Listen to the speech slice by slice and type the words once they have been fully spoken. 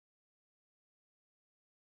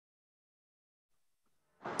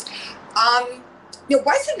It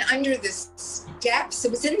wasn't under the steps.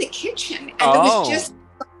 It was in the kitchen, and Oh,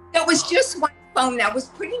 there was just one phone that was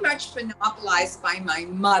pretty much monopolized by my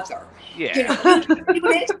mother. You yeah.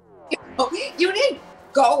 know, you didn't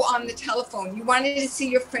go on the telephone. You wanted to see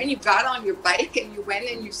your friend. You got on your bike and you went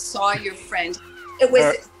and you saw your friend. It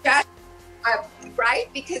was just right,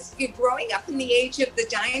 because you're growing up in the age of the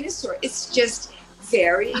dinosaur. It's just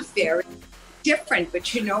very, very different.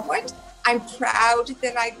 But you know what? I'm proud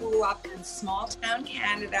that I grew up in small town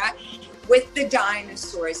Canada with the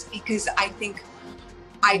dinosaurs, because I think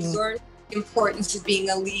I've learned the importance of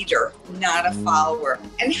being a leader, not a follower,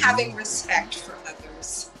 and having respect for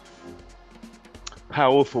others.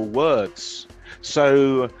 Powerful words.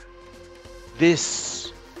 So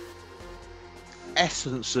this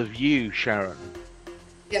essence of you, Sharon,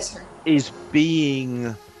 Yes, sir. is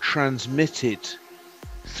being transmitted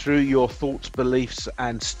through your thoughts, beliefs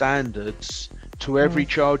and standards to every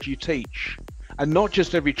child you teach. And not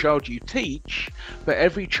just every child you teach, but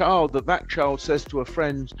every child that child says to a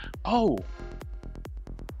friend, oh,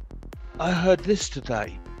 I heard this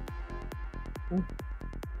today.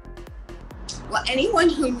 Well, anyone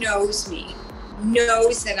who knows me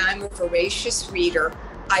knows that I'm a voracious reader.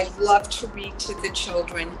 I love to read to the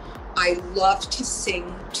children. I love to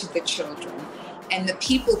sing to the children. And the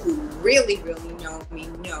people who really, really know me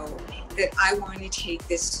know that I want to take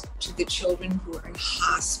this to the children who are in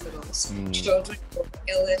hospitals, children who are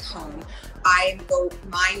ill at home. My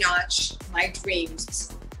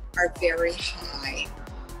dreams are very high.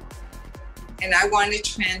 And I want to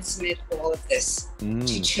transmit all of this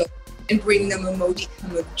to children and bring them a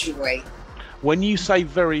modicum of joy. When you say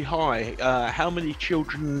very high, how many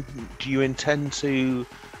children do you intend to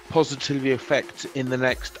positively affect in the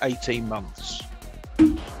next 18 months?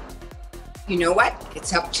 You know what?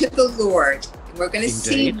 It's up to the Lord. And we're going to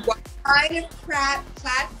see Indeed. what kind of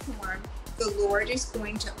platform the Lord is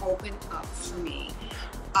going to open up for me.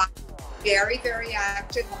 I'm very, very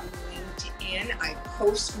active on LinkedIn. I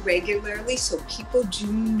post regularly so people do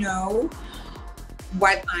know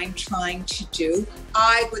what I'm trying to do.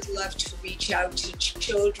 I would love to reach out to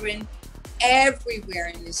children everywhere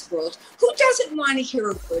in this world. Who doesn't want to hear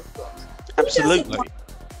a good book? Absolutely.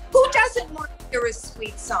 Who doesn't want to hear a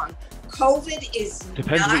sweet song? COVID is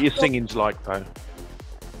Depends not what your singing's like, though.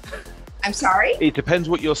 I'm sorry? It depends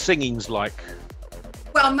what your singing's like.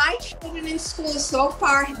 Well, my children in school so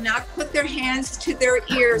far have not put their hands to their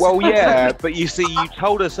ears. Well, yeah, but you see, you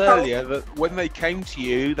told us earlier that when they came to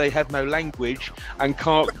you, they have no language and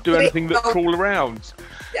can't do anything but crawl around.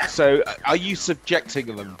 Yeah. So, are you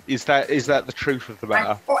subjecting them? Is that the truth of the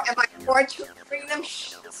matter? Am I torturing them?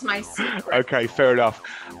 It's my secret. Okay, fair enough.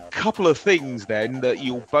 Couple of things then that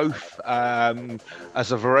you'll both,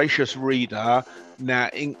 as a voracious reader. Now,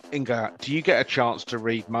 Inga, do you get a chance to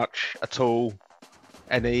read much at all?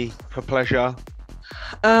 Any for pleasure?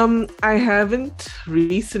 I haven't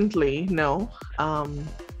recently, no.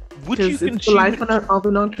 Would you It's the consume life of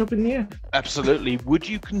an entrepreneur. Absolutely. Would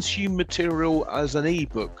you consume material as an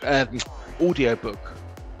ebook, audiobook?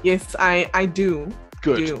 Yes, I do.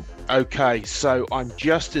 Good. Do. Okay, so I'm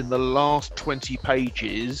just in the last 20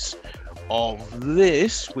 pages of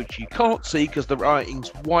this, which you can't see because the writing's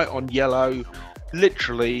white on yellow.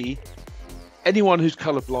 Literally, anyone who's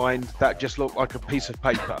colorblind, that just looked like a piece of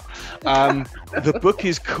paper. The book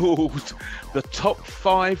is called The Top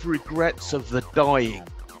 5 Regrets of the Dying.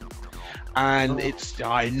 And it's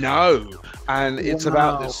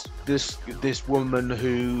about this woman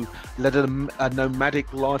who led a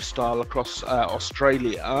nomadic lifestyle across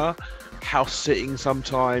Australia, house sitting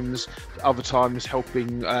sometimes, other times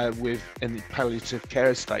helping with in the palliative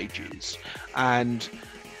care stages. And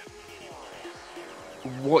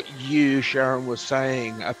what you, Sharon, was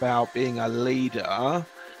saying about being a leader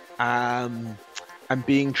and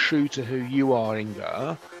being true to who you are,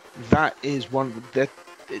 Inga, that is one that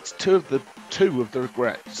it's two of the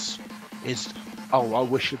regrets is, I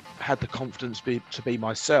wish I'd had the confidence to be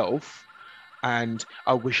myself, and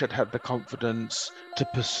I wish I'd had the confidence to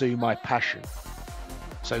pursue my passion.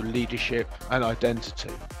 So leadership and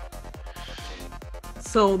identity.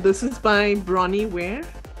 So this is by Bronnie Ware.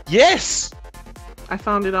 Yes! I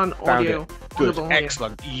found it on audio. Good, Audible, yeah.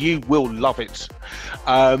 excellent. You will love it.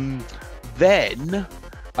 Then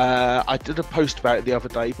I did a post about it the other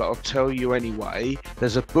day, but I'll tell you anyway.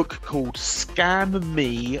 There's a book called Scam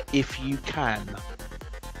Me If You Can.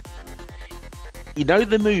 You know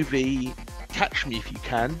the movie Catch Me If You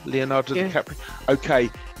Can, Leonardo DiCaprio? Okay,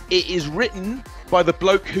 it is written by the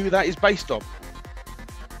bloke who that is based on.